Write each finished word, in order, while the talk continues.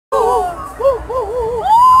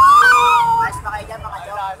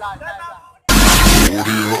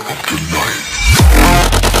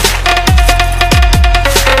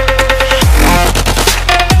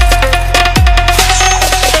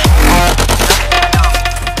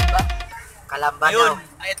Kalamba Ayun,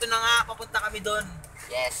 daw. ito na nga, papunta kami doon.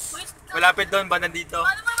 Yes. Malapit doon ba nandito?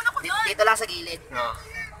 Dito lang sa gilid. No.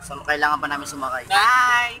 So kailangan pa namin sumakay.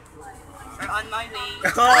 Hi! We're on my way.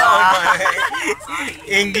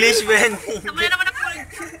 English, Ben. Sabay naman ako.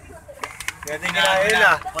 Kaya kinain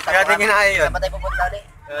na. Kaya kinain yun. Saan ba tayo pupunta ulit?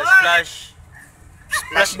 Splash.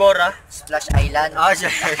 Splash Bora. Splash Island. Ah,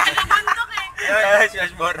 siya.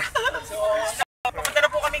 Splash Bora. Papunta na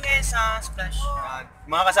po kami ngayon sa Splash.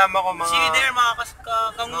 Mga kasama ko, mga... See you there, mga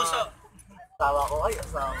kanguso. Asawa ko. Ay,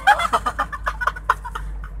 asawa.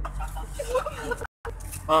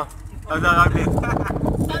 Oh, ang dami.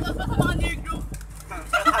 Shoutout pa sa mga near group.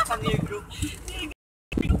 Shoutout sa near group.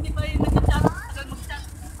 Group di ba yung nag-chat? Agad mag-chat.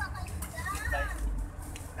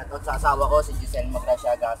 Shoutout sa asawa ko, si Giselle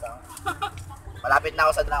Magrasyaga. Malapit na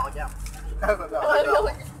ako sa Draco dyan.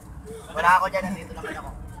 Wala ako dyan, nandito naman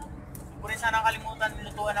ako. Puri sana kalimutan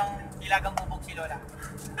lutuan ng ilagang bubog si Lola.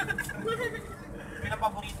 Yun ang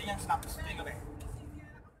paborito niyang snacks. Tuloy gabi.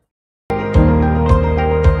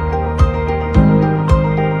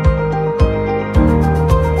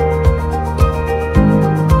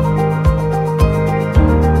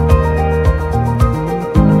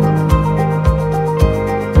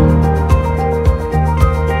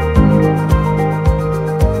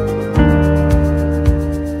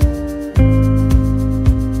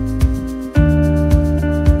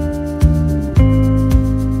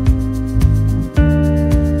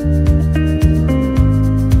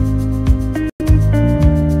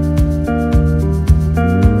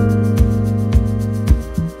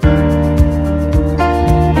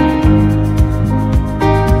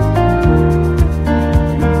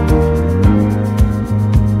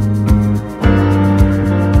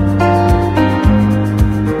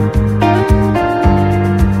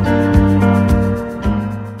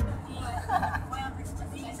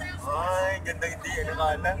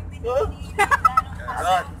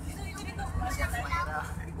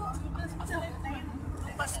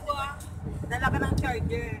 Dala ka ng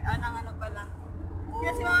charger. Ano pala.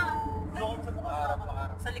 Yes, mama.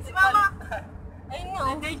 Sa likod pala. Ayun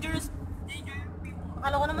nga. Dangerous.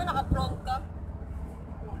 Akala ko naman naka-front ka.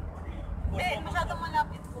 Eh, masyadong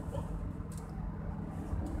malapit ko.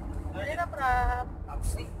 Hindi na, prap.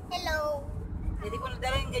 Hello. Hindi ko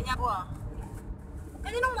nadala yung ganyan ko ah.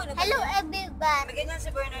 Kaninong muna? Hello everyone. May ganyan si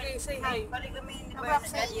Bernard. Say hi. Balik kami ni Bernard.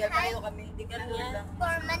 Bernard. Tayo kami. Hindi ka lang.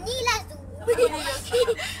 For Manila Zoo.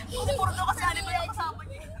 Kasi puro daw kasi ano ba yung kasama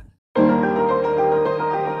niya.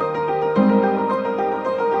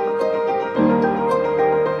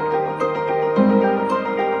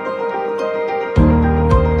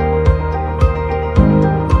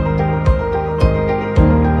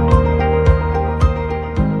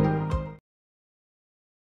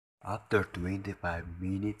 After 25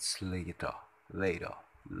 minutes later.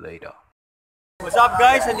 What's up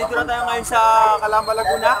guys? Nandito na tayo ngayon sa Calamba,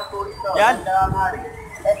 Laguna. Yan.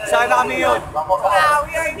 Saan na kami yun?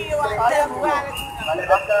 We are new.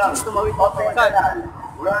 Gusto mawit mo po.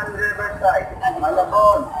 Ulan Riverside,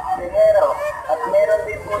 Malabon, Pinero, at meron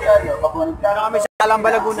din po tayo papunta Saan na kami sa Calamba,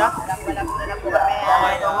 Laguna?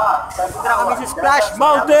 Punta na kami sa Splash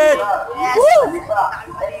Mountain! Woo!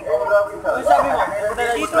 Ano sabi mo?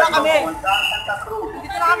 Dito na kami!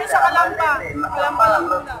 Dito na kami sa Calamba. Calamba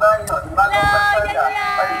Laguna.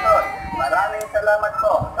 Maraming salamat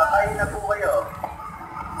po. Sakay na po kayo.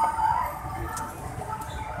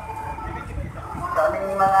 Sa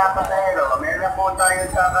aming mga pasahero, meron po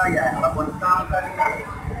tayong sakayan papuntang Kalini.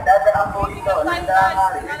 Dadaan po ito ng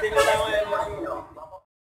Dahari.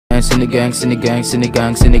 Sinigang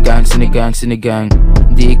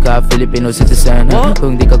Di ka Filipino citizen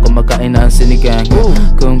Kung di ka kumakain ng sinigang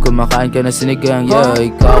Kung kumakain ka ng sinigang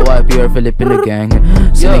ikaw ay pure Filipino gang.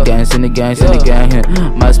 Sinigang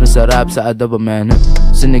Mas masarap sa adobo man.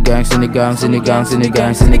 Sinigang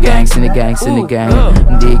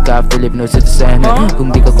Di ka Filipino citizen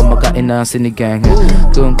Kung di ka kumakain ng sinigang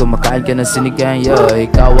Kung kumakain ka ng sinigang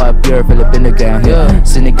ikaw ay pure Filipino gang.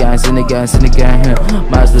 Sinigang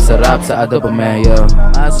Mas masarap sa adobo man.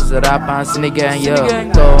 Mas masarap ang sinigang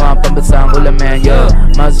ito ang pambansang ulam man.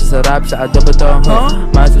 Mas masarap sa adobo to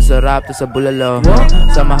Mas masarap to sa bulalo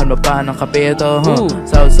Samahan mo pa ng kape ito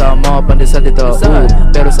Sausaw mo pandesal dito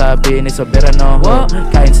Pero sabi ni soberano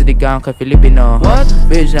Kain sinigang kay Filipino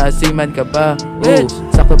Bitch na seaman ka ba?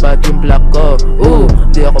 Sakto ba yung black ko?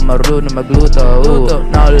 Di ako marunong magluto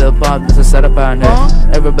Now little pump sa sarapan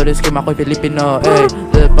Everybody's scream ako'y Filipino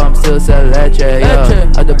Little pump still sa leche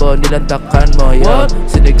Adobo nilantakan mo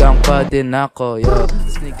Sinigang pa din ako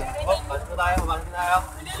Sinigang. Pasok tayo.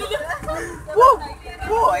 Woo!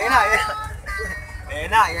 Woo! Ayan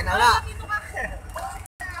na nga. Dito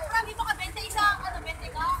ka, 21.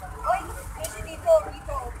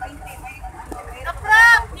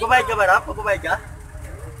 Magbabayad ka ba, Rap? Magbabayad ka?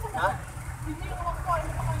 Ha?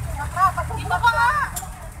 Dito ka nga!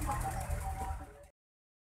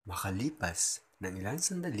 Makalipas ng ilang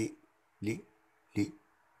sandali, li.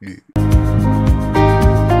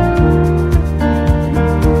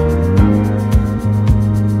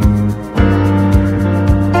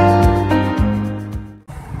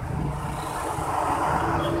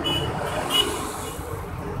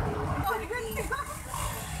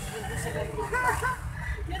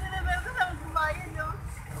 Yan na ba ito sa magbabayad, no?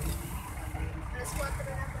 Alas 4 na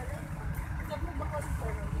pala. Sabi mo ba kasi po?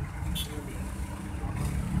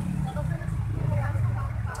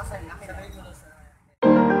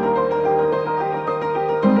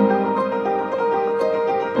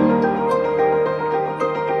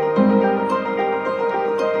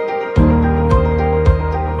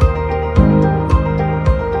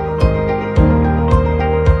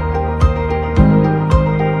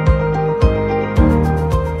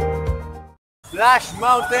 Splash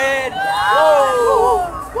Mountain!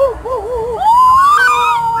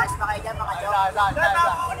 Ayos pa kayo dyan, mga joke.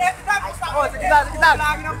 Oh, sige lang.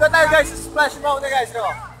 Dito tayo guys, sa Splash Mountain guys, no?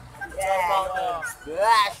 Yeah.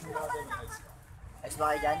 Splash Mountain. Ayos pa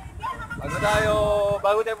kayo dyan. Bago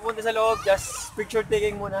tayo pupunta sa loob, just picture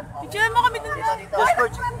taking muna. Picture mo kami dito. Dito. Just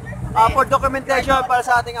for documentation para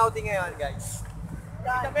sa ating outing ngayon, guys.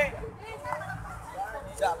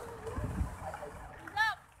 Stop.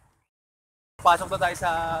 Pasok na tayo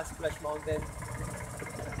sa Splash Mountain.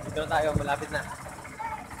 Dito na tayo, malapit na.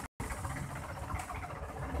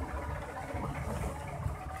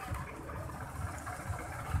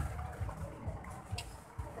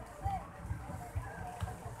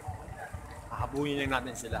 Hahabulin lang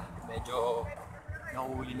natin sila. Medyo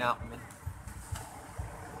nahuhuli na ako.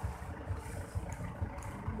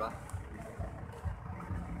 Diba?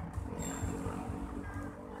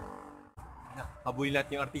 Habulin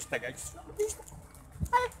natin yung artista, guys.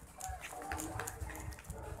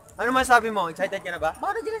 Ano masabi mo? Excited ka na ba?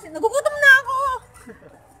 Bakit dyan? Nagugutom na ako!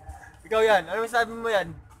 Ikaw yan. Ano masabi mo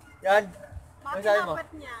yan? Yan. Ano masabi mo? Dapat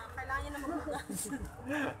niya. Kailangan niya na magbukas.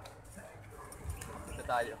 Ito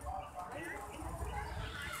tayo.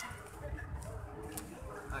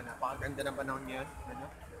 Napakaganda ng panahon ngayon. Ano?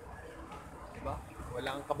 Diba?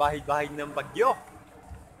 Walang kabahid-bahid ng bagyo.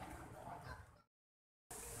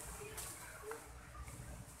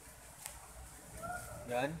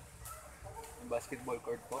 Yan. Yung basketball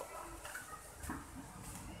court po.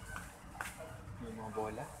 Yung mga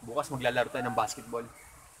bola. Bukas maglalaro tayo ng basketball.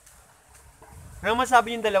 Ano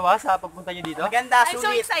masabi yung dalawa sa pagpunta nyo dito? Maganda, I'm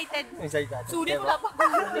so sulit. excited. Excited. Sulit, Diba?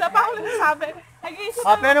 wala pa ako nasabi. Nag-iisip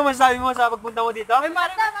Pero ano masabi mo sa pagpunta mo dito?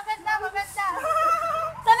 Maganda.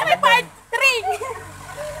 Sana may part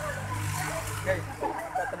 3! Guys,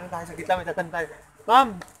 tatanong tayo sa gitna, may tatanong tayo.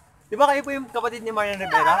 Ma'am, di ba kayo po yung kapatid ni Marian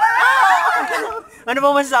Rivera? Ano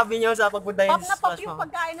ba masasabi niyo sa pagpunta niyo Pop na sa pop Splash yung Mountain?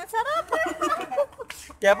 pagkain ng sarap.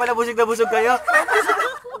 Kaya pala busog na busog kayo.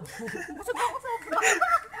 Busog ako sa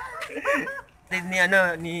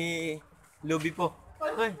Ni Luby po.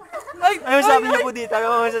 Ay, ano sabi niyo po dito?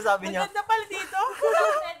 Ano masasabi niyo? Maganda pala dito.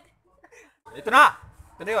 Ito na!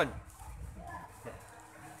 Ito na yun.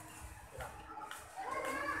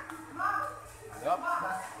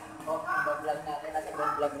 Vlog natin, nasa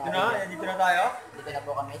vlog Ito natin. na, dito na tayo. Dito na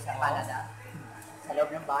po kami sa Canada. Sa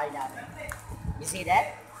loob ng bahay namin. You see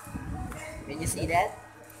that? Can you see that?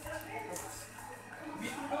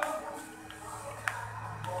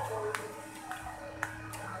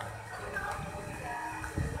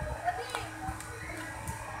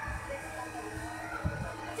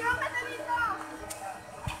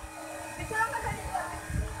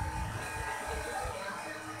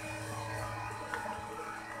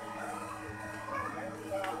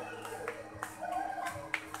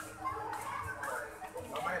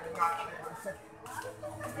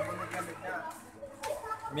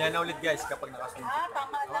 Miyan na ulit guys kapag nakaswim.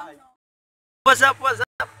 Tama lang. What's up? What's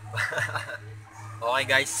up? Okay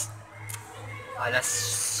guys. Alas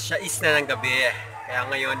 6 na ng gabi. Kaya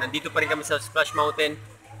ngayon, nandito pa rin kami sa Splash Mountain.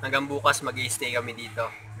 Hanggang bukas mag-i-stay kami dito.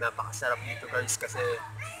 Napakasarap dito guys kasi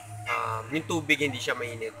yung tubig hindi siya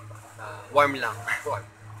mainit. Warm lang. Warm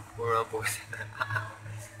lang po.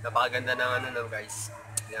 Napakaganda ng guys.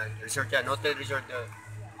 Yan, resort yan. Hotel resort yun.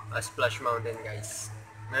 Splash Mountain guys.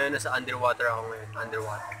 Ngayon nasa underwater ako ngayon.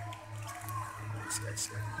 Underwater. Guys.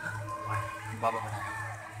 Baba pa natin.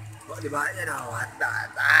 Diba? Yan o. What the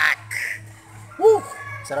heck? Woo!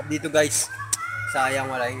 Sarap dito guys. Sayang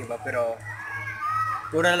wala yung iba pero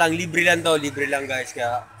pura lang. Libre lang to. Libre lang guys.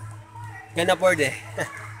 Kaya can afford eh.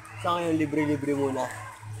 Sa ngayon libre muna.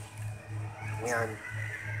 Yan.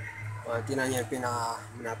 Tinan niyo yung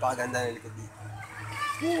napakaganda na likod dito.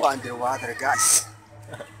 Underwater guys.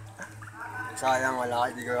 Sayang wala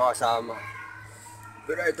kayo, di ko kasama.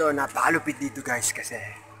 Pero ito, napakalupit dito guys kasi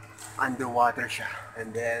underwater siya.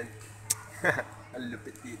 And then, ang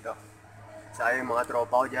lupit dito. Sayang mga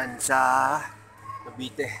tropa ko dyan sa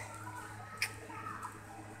Cavite.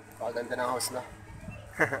 Paganda ng house na.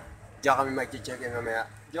 Diyan kami mag-check in mamaya.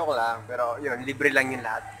 Joke lang, pero yun, libre lang yung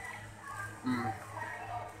lahat.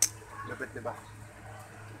 Lupit diba?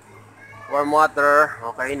 Warm water.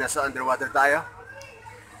 Okay, nasa underwater tayo.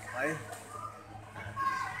 Okay.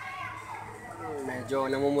 Medyo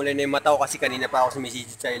namumulay na yung mata ko kasi kanina pa ako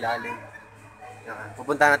sumisidid sa ilalim. Yan.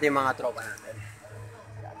 Pupunta natin yung mga tropa natin.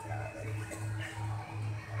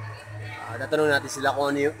 Tatanungin natin sila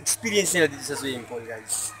kung ano yung experience nila dito sa swimming pool,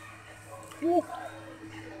 guys. Woo!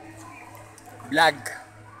 Vlog.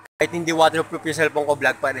 Kahit hindi waterproof yung cellphone ko,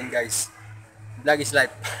 vlog pa rin, guys. Vlog is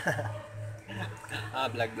life.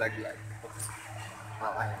 Vlog.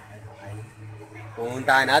 Okay.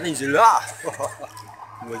 Pumuntahan natin sila.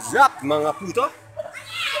 What's up, mga puto?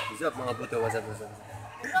 What's up, mga puto? What's up?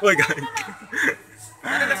 Uy, guys.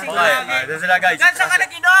 Ano kasi Okay, ito sila, guys. Gan, saan ka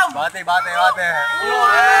nag-inom? Bate. What's up?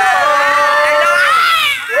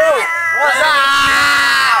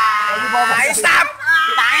 Ay, stop!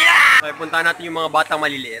 Okay, puntahan natin yung mga batang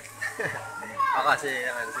maliliit. Kasi,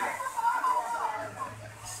 ano sila.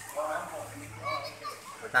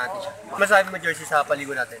 Puntahan natin siya. Masabi mo, Jersey, sa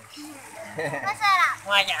paligo natin?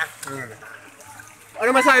 Masarap. Ano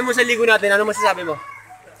masabi mo sa ligo natin? Ano masasabi mo?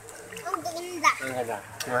 Ang ganda. Ang ganda.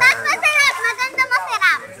 Masarap. Maganda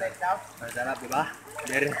masarap. Masarap, diba?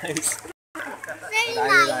 Very nice. Very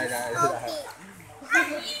Dahil. nice. Okay.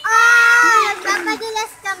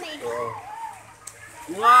 Nagpapadulas kami.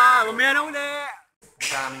 Wow! Mamaya na uli!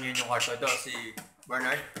 Kasama niyo yung kwarto ito, si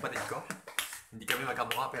Bernard, kapatid ko. Hindi kami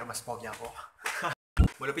magkamukha pero mas pogi ako.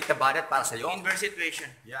 Malupit na banat para sa'yo. Inverse situation.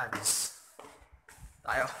 Yan.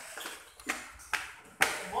 Tayo.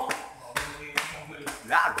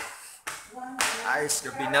 Vlog! Ayos,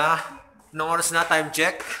 gabi na. Anong oras na? Time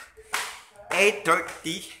check.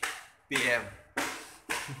 8:30 PM.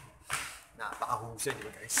 Napakahusay, di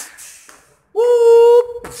ba guys?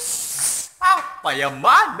 Whoop!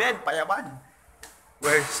 Payaman, men! Payaman!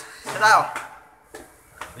 Where's? Saan tayo?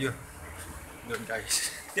 Ayun. Doon guys.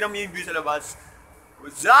 Tinan mo yung view sa labas.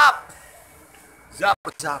 What's up?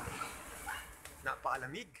 What's up?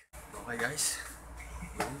 Napakalamig. Okay guys.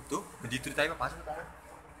 1, 2. Nandito na tayo. Pasok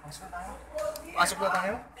na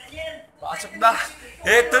tayo. Pasok na.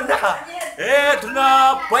 Eto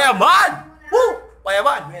na. Payaman! Woo!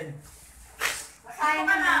 Payaman, men!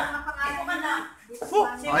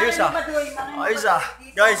 Ayos ah.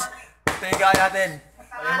 Guys, tingnan natin.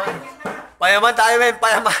 Payaman tayo, men.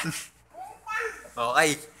 Payaman.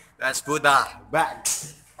 Okay, let's put the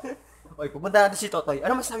bags. Okay, pupunta natin si Totoy.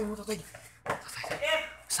 Ano masabi mo, Totoy?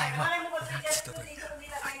 Masabi mo. Si Totoy.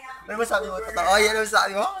 Ano masabi mo, Totoy? Ay, ano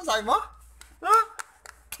masabi mo? Masabi mo? Ha?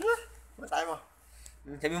 Masabi mo?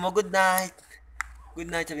 Sabi mo, good night.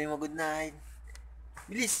 Good night, sabi mo, good night.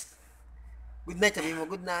 Bilis. Good night, sabi mo,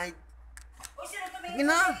 good night. Sige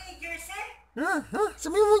na.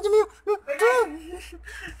 Sabi mo.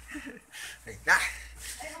 Ay, na.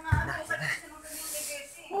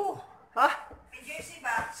 Ha?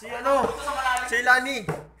 Si ano? Si Lani.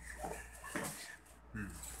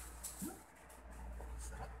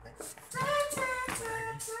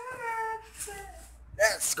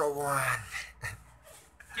 Let's go on.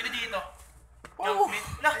 Sino dito? Oh,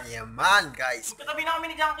 yaman guys. Magkatabi na kami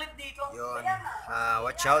ni Junklit dito. Yun.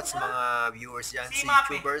 Watch out sa mga viewers yan, Si sa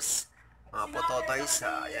Mapi. YouTubers. Mga pototoys.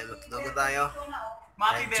 Ayan, matutulog tayo.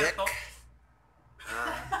 Mapi Time check. Berto.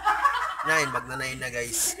 9, magna-9 na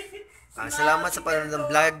guys. Salamat sa panonood ng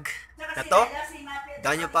vlog na to.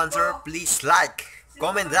 Daniel Panzer, please like,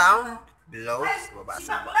 comment down below.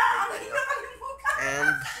 Babasa ba tayo.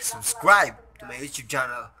 And subscribe to my YouTube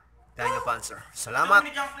channel, Daniel Panzer. Salamat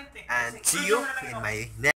and see you in my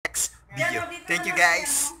next video. Thank you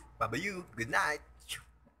guys. Bye-bye. Good night.